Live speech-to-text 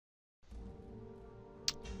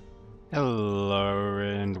Hello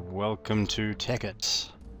and welcome to Tekkit.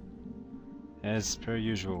 As per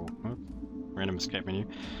usual. Oh, random escape menu.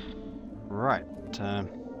 Right,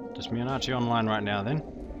 just me and Archie online right now then.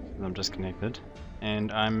 I'm disconnected.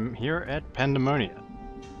 And I'm here at Pandemonium.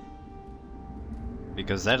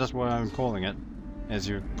 Because that is what I'm calling it, as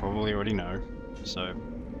you probably already know. So,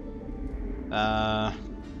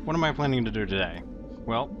 what am I planning to do today?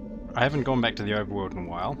 Well, I haven't gone back to the overworld in a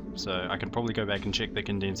while, so I could probably go back and check the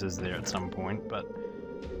condensers there at some point, but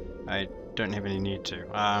I don't have any need to.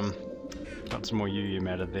 Got some more UU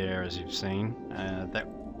matter there, as you've seen. That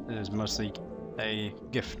is mostly a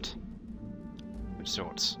gift of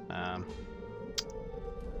sorts.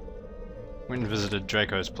 Went and visited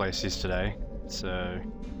Draco's place yesterday, so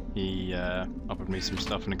he offered me some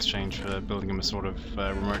stuff in exchange for building him a sort of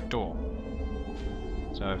remote door.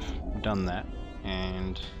 So I've done that,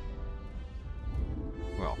 and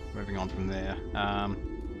well, moving on from there,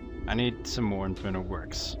 I need some more Infernal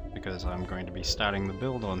Works, because I'm going to be starting the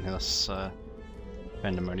build on this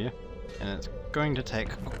Pandemonium, and it's going to take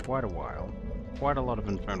quite a while, quite a lot of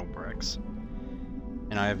Infernal Bricks,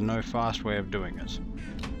 and I have no fast way of doing it.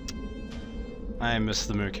 I miss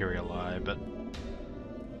the Mercurial Eye, but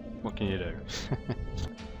what can you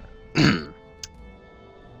do?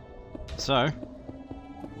 So,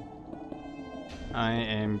 I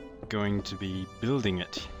am going to be building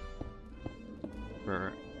it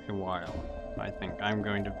for a while. I think I'm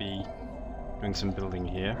going to be doing some building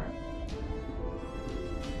here,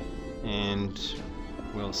 and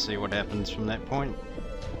we'll see what happens from that point.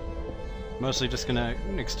 Mostly just gonna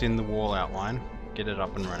extend the wall outline, get it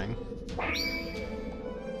up and running.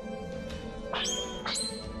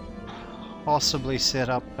 Possibly set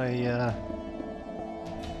up a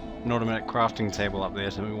an automatic crafting table up there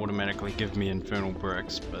to automatically give me infernal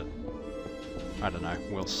bricks, but I don't know,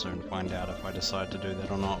 we'll soon find out if I decide to do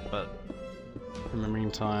that or not. But in the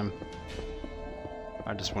meantime,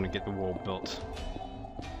 I just want to get the wall built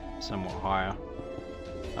somewhat higher,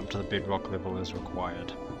 up to the bedrock level as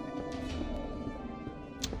required.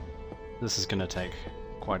 This is going to take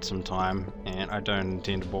quite some time, and I don't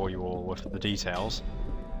intend to bore you all with the details.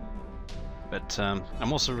 But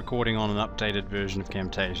I'm also recording on an updated version of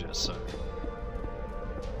Camtasia, so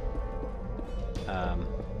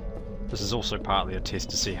this is also partly a test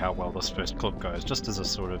to see how well this first clip goes, just as a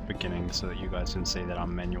sort of beginning, so that you guys can see that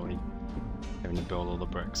I'm manually having to build all the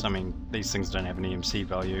bricks. I mean, these things don't have an EMC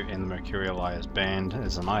value, and the Mercurial Eye is banned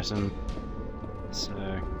as an item, so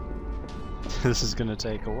this is going to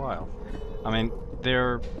take a while. I mean,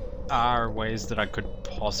 there are ways that I could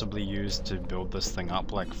possibly use to build this thing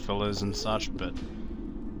up, like fillers and such, but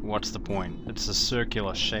what's the point? It's a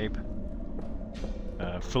circular shape.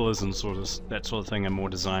 Fillers and that sort of thing are more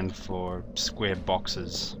designed for square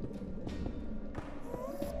boxes.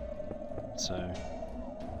 So,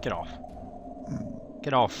 get off.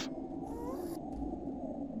 Get off.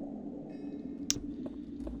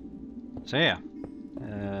 So yeah,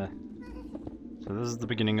 so this is the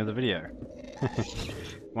beginning of the video.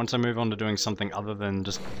 Once I move on to doing something other than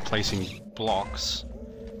just placing blocks,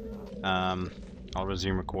 I'll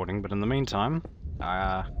resume recording, but in the meantime,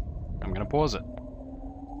 I'm going to pause it.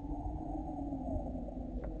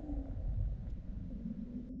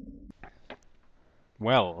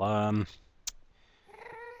 Well,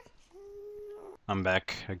 I'm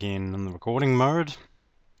back again in the recording mode,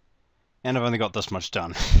 and I've only got this much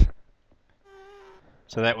done.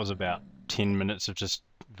 So that was about 10 minutes of just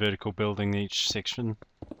vertical building each section.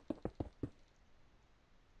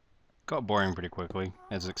 Got boring pretty quickly,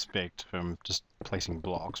 as expect from just placing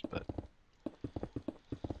blocks, but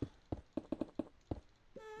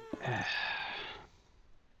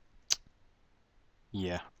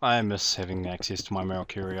yeah, I miss having access to my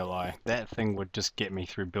Mercurial Eye. That thing would just get me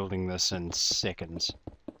through building this in seconds.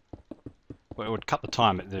 Well, it would cut the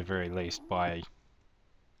time at the very least by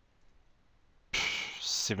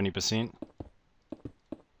 70%.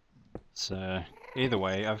 So, either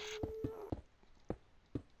way, I've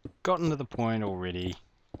gotten to the point already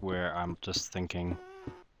where I'm just thinking,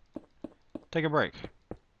 take a break.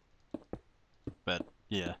 But,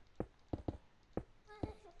 yeah.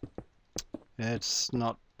 It's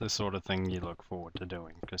not the sort of thing you look forward to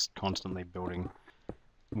doing, just constantly building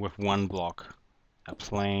with one block, a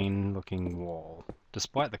plain looking wall,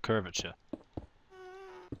 despite the curvature.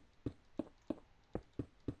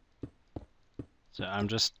 So I'm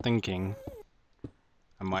just thinking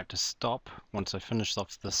I might just stop once I finish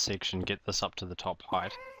off this section, get this up to the top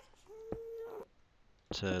height,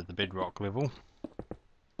 to the bedrock level.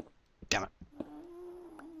 Damn it.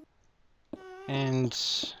 And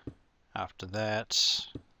after that,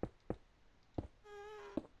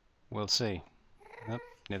 We'll see. Yep,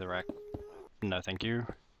 netherrack. No thank you.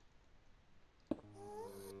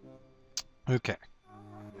 Okay.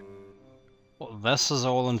 Well, this is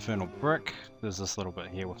all infernal brick. There's this little bit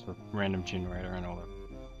here with the random generator and all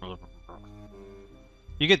that.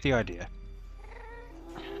 You get the idea.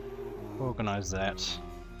 Organize that.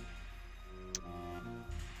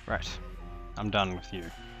 Right. I'm done with you.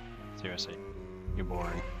 Seriously. You're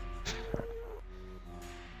boring.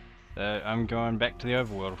 So I'm going back to the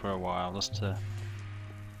overworld for a while just to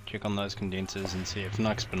check on those condensers and see if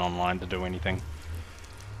Nook's been online to do anything.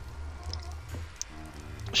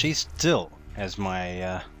 She still has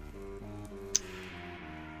my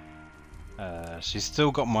she's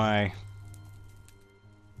still got my,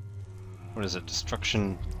 what is it,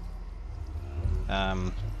 destruction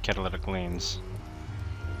catalytic lens.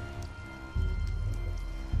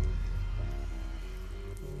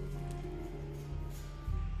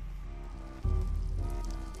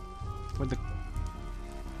 With the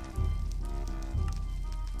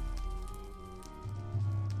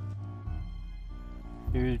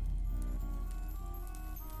who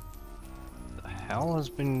the hell has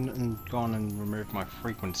been and gone and removed my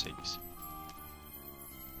frequencies?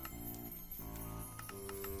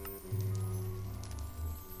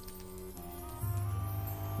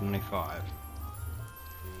 Only 5.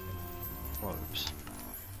 Whoops.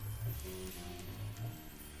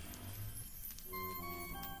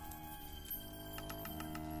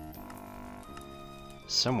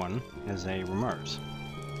 Someone has a remote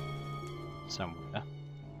somewhere,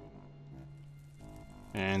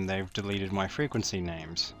 and they've deleted my frequency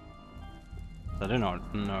names. I do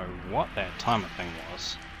not know what that timer thing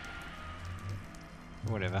was.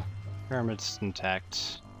 Whatever. Pyramid's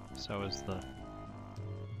intact, so is the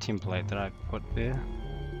template that I put there.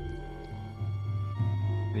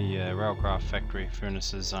 The railcraft factory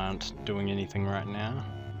furnaces aren't doing anything right now.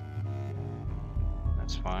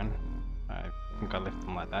 That's fine. I think I left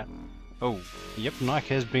them like that. Oh, yep,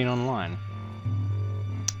 Nike has been online.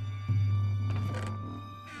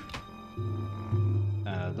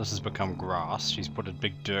 This has become grass. She's put a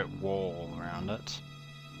big dirt wall around it.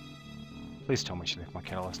 Please tell me she left my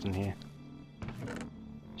catalyst in here.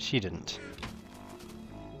 She didn't.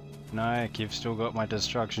 Nike, you've still got my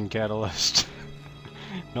destruction catalyst.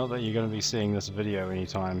 Not that you're going to be seeing this video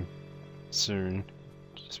anytime soon,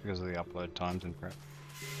 just because of the upload times and crap.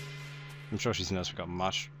 I'm sure she's noticed we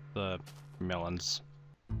got the melons.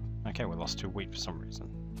 Okay, we lost 2 wheat for some reason.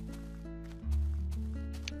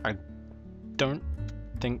 I don't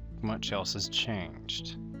think much else has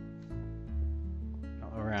changed.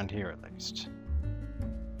 Not around here, at least.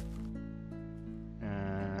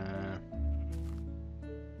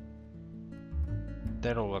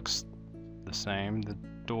 That all looks the same. The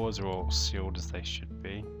doors are all sealed as they should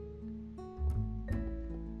be.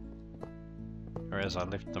 Or as I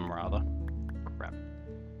left them, rather. Crap.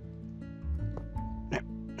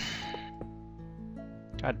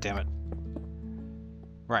 God damn it.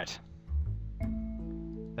 Right.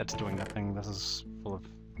 That's doing nothing. This is full of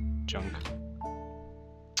junk.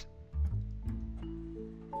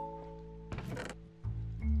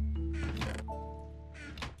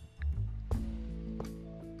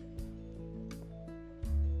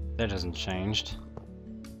 That hasn't changed.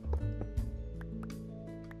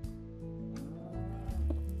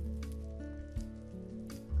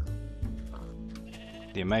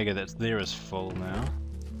 The Omega that's there is full now.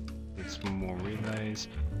 Get some more relays.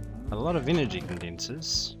 A lot of energy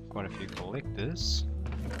condensers. Quite a few collectors.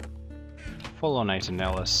 Full on 8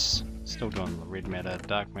 Analysis. Still doing the red matter.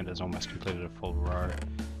 Dark matter's almost completed a full row.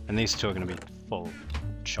 And these two are going to be full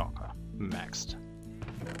chocker. Maxed.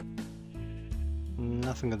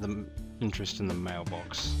 Nothing of the interest in the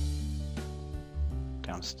mailbox.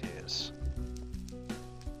 Downstairs.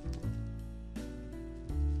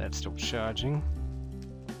 That's still charging.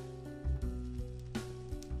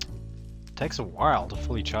 Takes a while to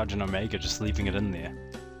fully charge an Omega just leaving it in there.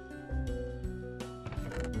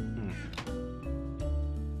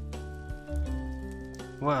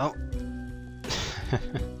 Well,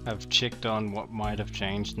 I've checked on what might have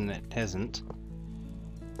changed and it hasn't.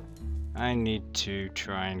 I need to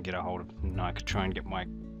try and get a hold of Nike, try and get my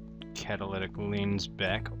catalytic lens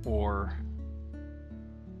back, or...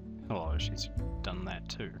 Hello, she's done that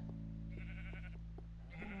too.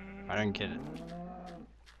 I don't get it.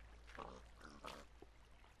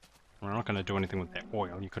 We're not going to do anything with that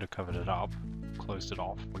oil. You could have covered it up, closed it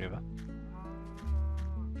off, whatever.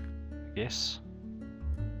 Yes.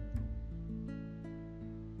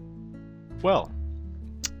 Well,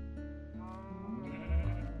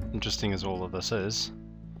 interesting as all of this is,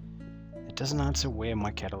 it doesn't answer where my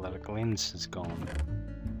catalytic lens has gone.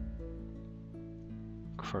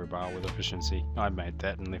 crowbar with efficiency. I made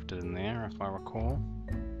that and left it in there, if I recall.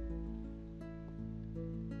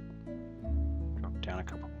 Drop down a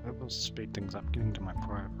couple of levels, speed things up, getting to my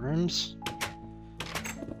private rooms.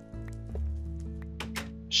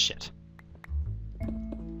 Shit.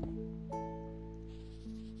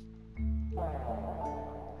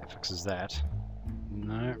 That fixes that.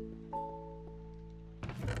 No.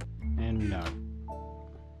 And no.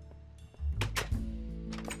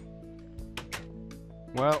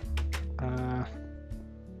 Well, I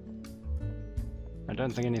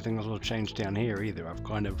don't think anything will change down here either. I've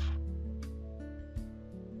kind of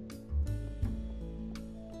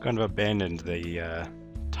abandoned the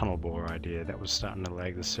tunnel bore idea. That was starting to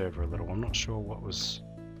lag the server a little. I'm not sure what was,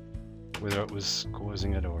 whether it was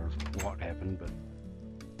causing it or what happened, but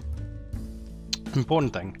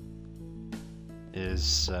important thing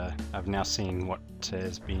is I've now seen what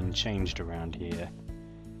has been changed around here,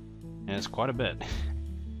 and it's quite a bit.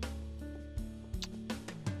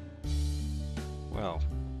 Well,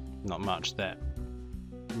 not much that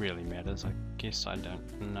really matters. I guess I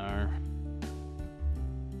don't know.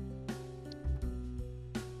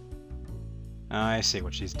 I see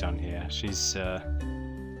what she's done here. She's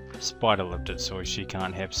spider-lipped it so she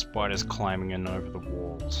can't have spiders climbing in over the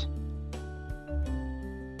walls.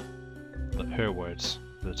 Her words,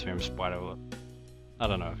 the term spider-lip. I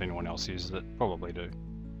don't know if anyone else uses it. Probably do.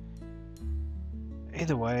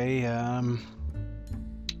 Either way,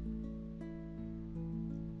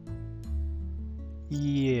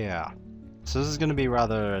 yeah. So this is going to be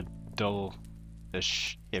rather a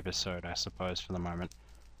dull-ish episode, I suppose, for the moment.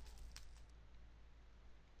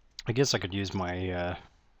 I guess I could use my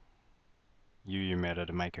UU matter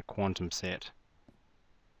to make a quantum set.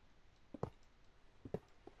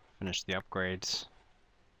 Finish the upgrades.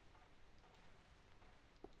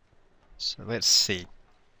 So let's see.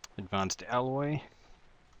 Advanced alloy.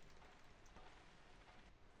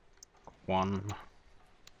 1.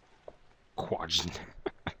 Quadrant.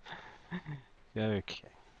 Okay.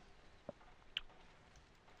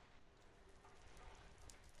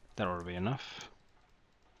 That ought to be enough.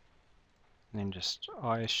 And then just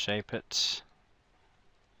eye shape it.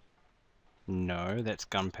 No, that's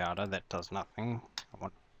gunpowder. That does nothing. I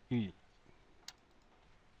want you.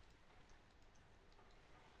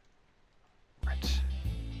 Right.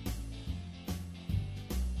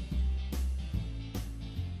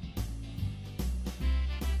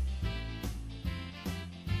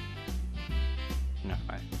 No,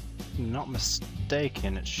 if I'm not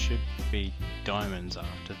mistaken, it should be diamonds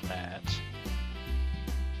after that.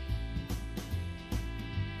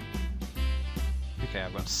 Okay,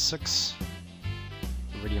 I've got 6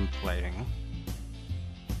 iridium plating.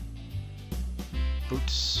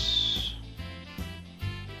 Boots.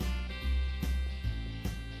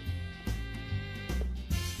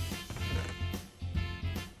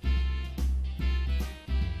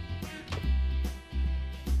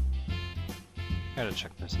 Gotta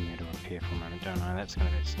check this in there to appear for a moment, don't I? That's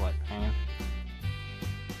gonna be a slight pain.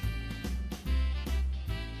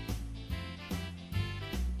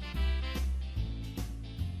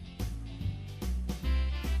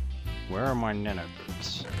 Where are my nano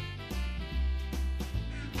boots?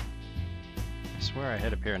 I swear I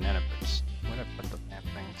had a pair of nano boots. Where'd I put the damn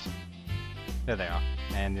things? There they are.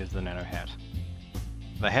 And there's the nano hat.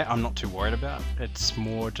 The hat I'm not too worried about. It's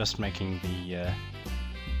more just making the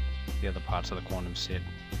other parts of the quantum set.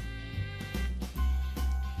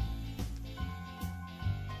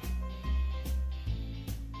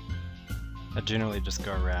 I generally just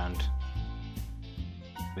go around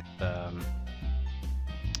with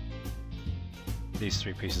these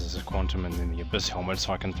 3 pieces of quantum and then the abyss helmet,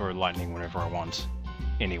 so I can throw lightning whenever I want,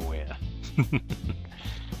 anywhere.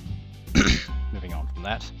 Moving on from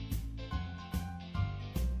that.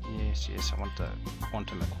 Yes, I want the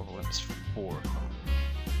quantum equivalents, 4 of them.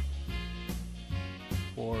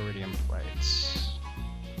 4 iridium plates.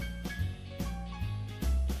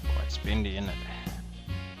 Quite spendy, isn't it?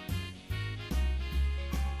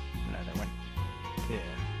 No, they went there.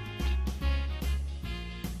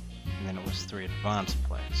 And then it was 3 advanced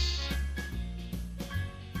plates.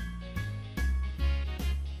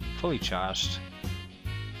 Fully charged,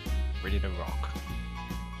 ready to rock.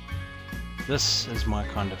 This is my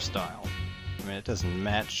kind of style. I mean, it doesn't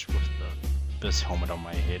match with this helmet on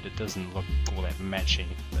my head. It doesn't look all that matchy,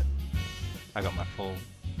 but I got my full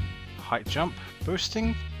height jump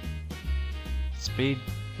boosting, speed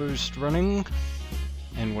boost running,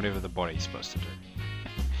 and whatever the body's supposed to do.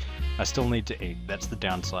 I still need to eat. That's the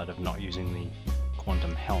downside of not using the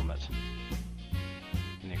quantum helmet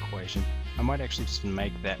in the equation. I might actually just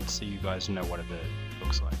make that so you guys know what it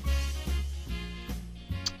looks like.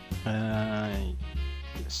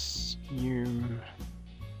 Assume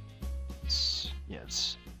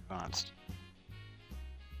yes, advanced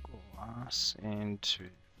glass into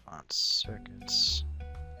advanced circuits.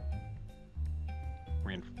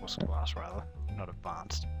 Reinforced glass rather, not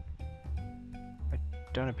advanced. I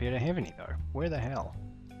don't appear to have any though. Where the hell?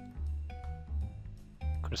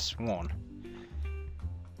 Could have sworn.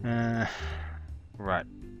 Right.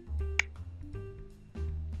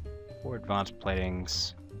 4 advanced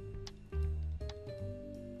platings.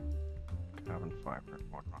 Carbon fiber and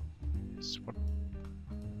whatnot. Yes, what?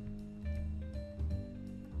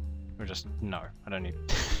 Or just, no, I don't need...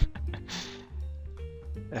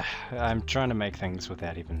 I'm trying to make things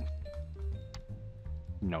without even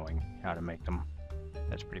knowing how to make them.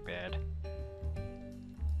 That's pretty bad.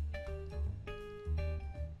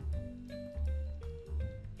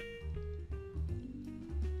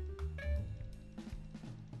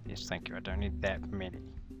 Yes, thank you. I don't need that many.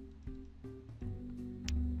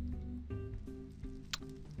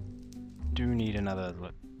 Do need another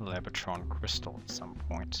Labotron crystal at some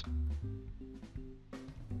point.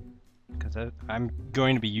 Because I'm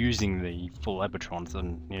going to be using the full Labotrons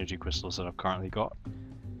and energy crystals that I've currently got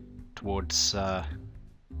towards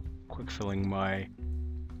quick filling my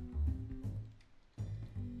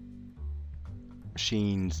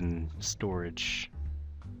machines and storage.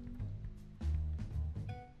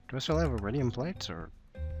 Do I still have iridium plates, or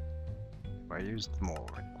have I used them all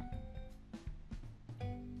already?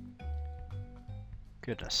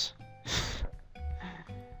 Goodness.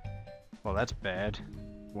 Well, that's bad.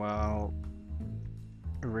 Well,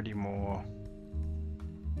 iridium ore.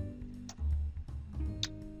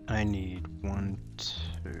 I need 1,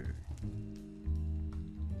 2.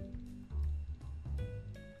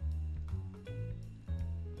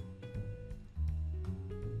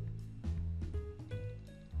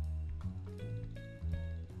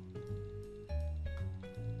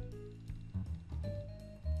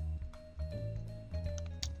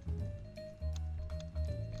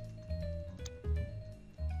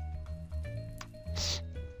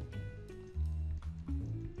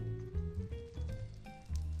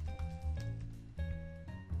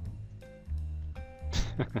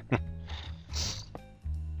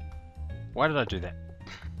 Why did I do that?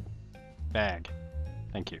 Bag.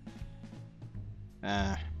 Thank you.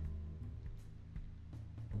 I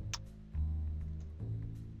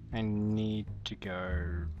need to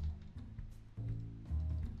go...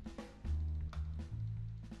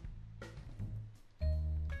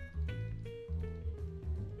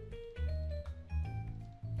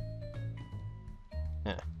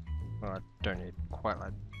 Yeah. Well, I don't need quite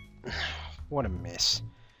like... What a mess.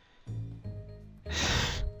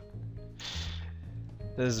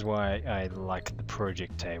 This is why I like the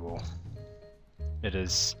project table. It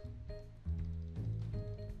is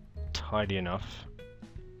tidy enough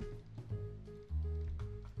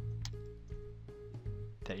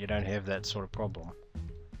that you don't have that sort of problem.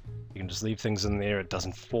 You can just leave things in there, it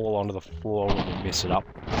doesn't fall onto the floor when you mess it up.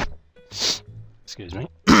 Excuse me.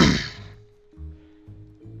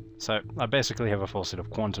 So I basically have a full set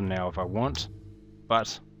of quantum now if I want,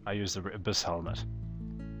 but I use the Abyss helmet.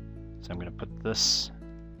 So I'm going to put this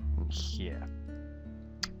in here,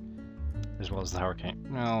 as well as the hurricane.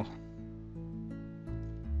 Well,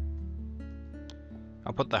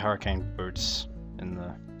 I'll put the hurricane boots in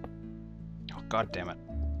the... Oh, god damn it.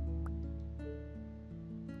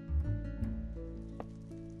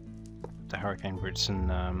 Put the hurricane boots in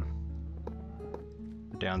the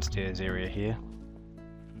downstairs area here.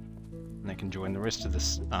 And they can join the rest of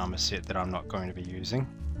this armor set that I'm not going to be using.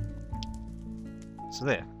 So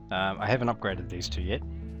there. I haven't upgraded these two yet.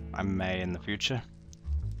 I may in the future.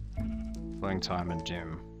 Flowing time and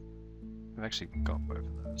gem. I've actually got both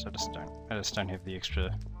of those. I just don't have the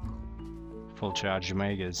extra full charge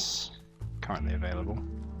Omegas currently available.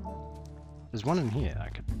 There's one in here I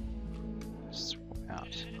could swap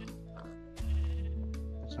out.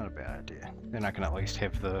 It's not a bad idea. Then I can at least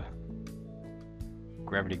have the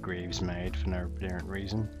gravity greaves made for no apparent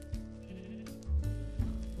reason.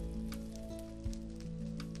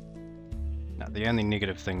 Now, the only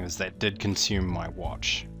negative thing is that did consume my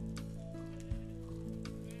watch.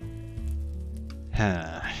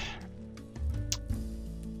 I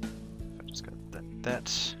just got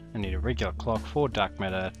that. I need a regular clock, 4 dark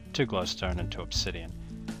matter, 2 glowstone and 2 obsidian.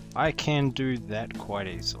 I can do that quite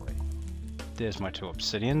easily. There's my 2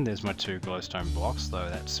 obsidian, there's my 2 glowstone blocks, though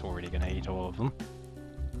that's already going to eat all of them.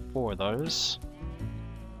 4 of those.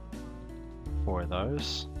 4 of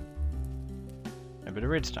those. A bit of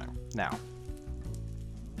redstone. Now,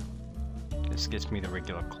 this gets me the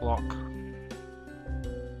regular clock.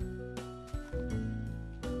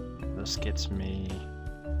 this gets me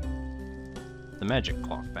the magic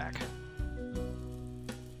clock back.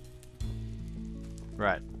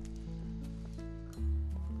 Right.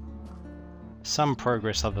 Some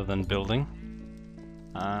progress other than building,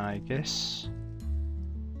 I guess.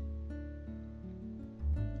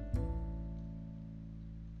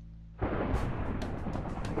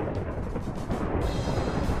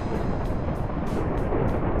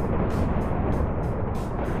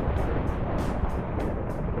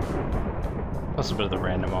 Plus a bit of the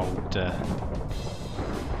random old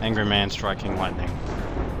angry man striking lightning.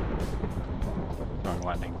 Throwing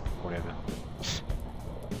lightning, whatever.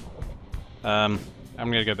 I'm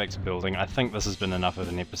gonna go back to building. I think this has been enough of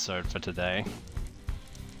an episode for today.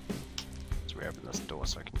 Let's reopen this door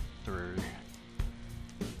so I can get through.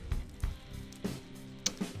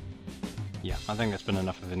 Yeah, I think that's been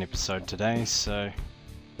enough of an episode today, so...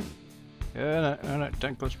 no,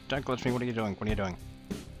 don't glitch me, what are you doing? What are you doing?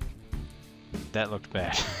 That looked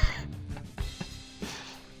bad.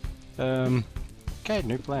 Okay,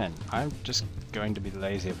 new plan. I'm just going to be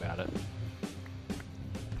lazy about it.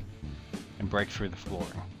 And break through the flooring.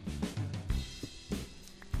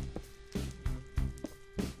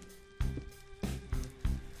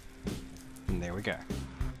 And there we go.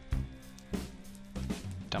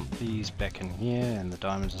 Dump these back in here, and the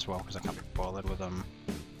diamonds as well, because I can't be bothered with them.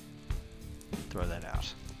 Throw that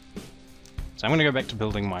out. So I'm going to go back to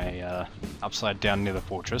building my upside down nether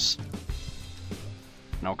fortress.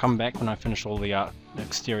 And I'll come back when I finish all the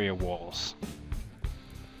exterior walls.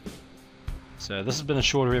 So this has been a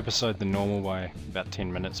shorter episode than normal by about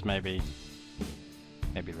 10 minutes, maybe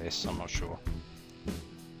less, I'm not sure.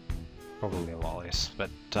 Probably a lot less,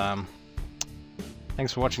 but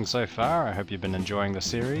thanks for watching so far. I hope you've been enjoying the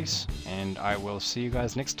series, and I will see you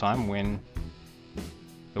guys next time when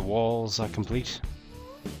the walls are complete.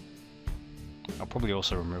 I'll probably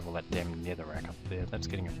also remove all that damn netherrack up there. That's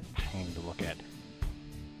getting a pain to look at.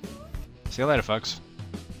 See you later, folks.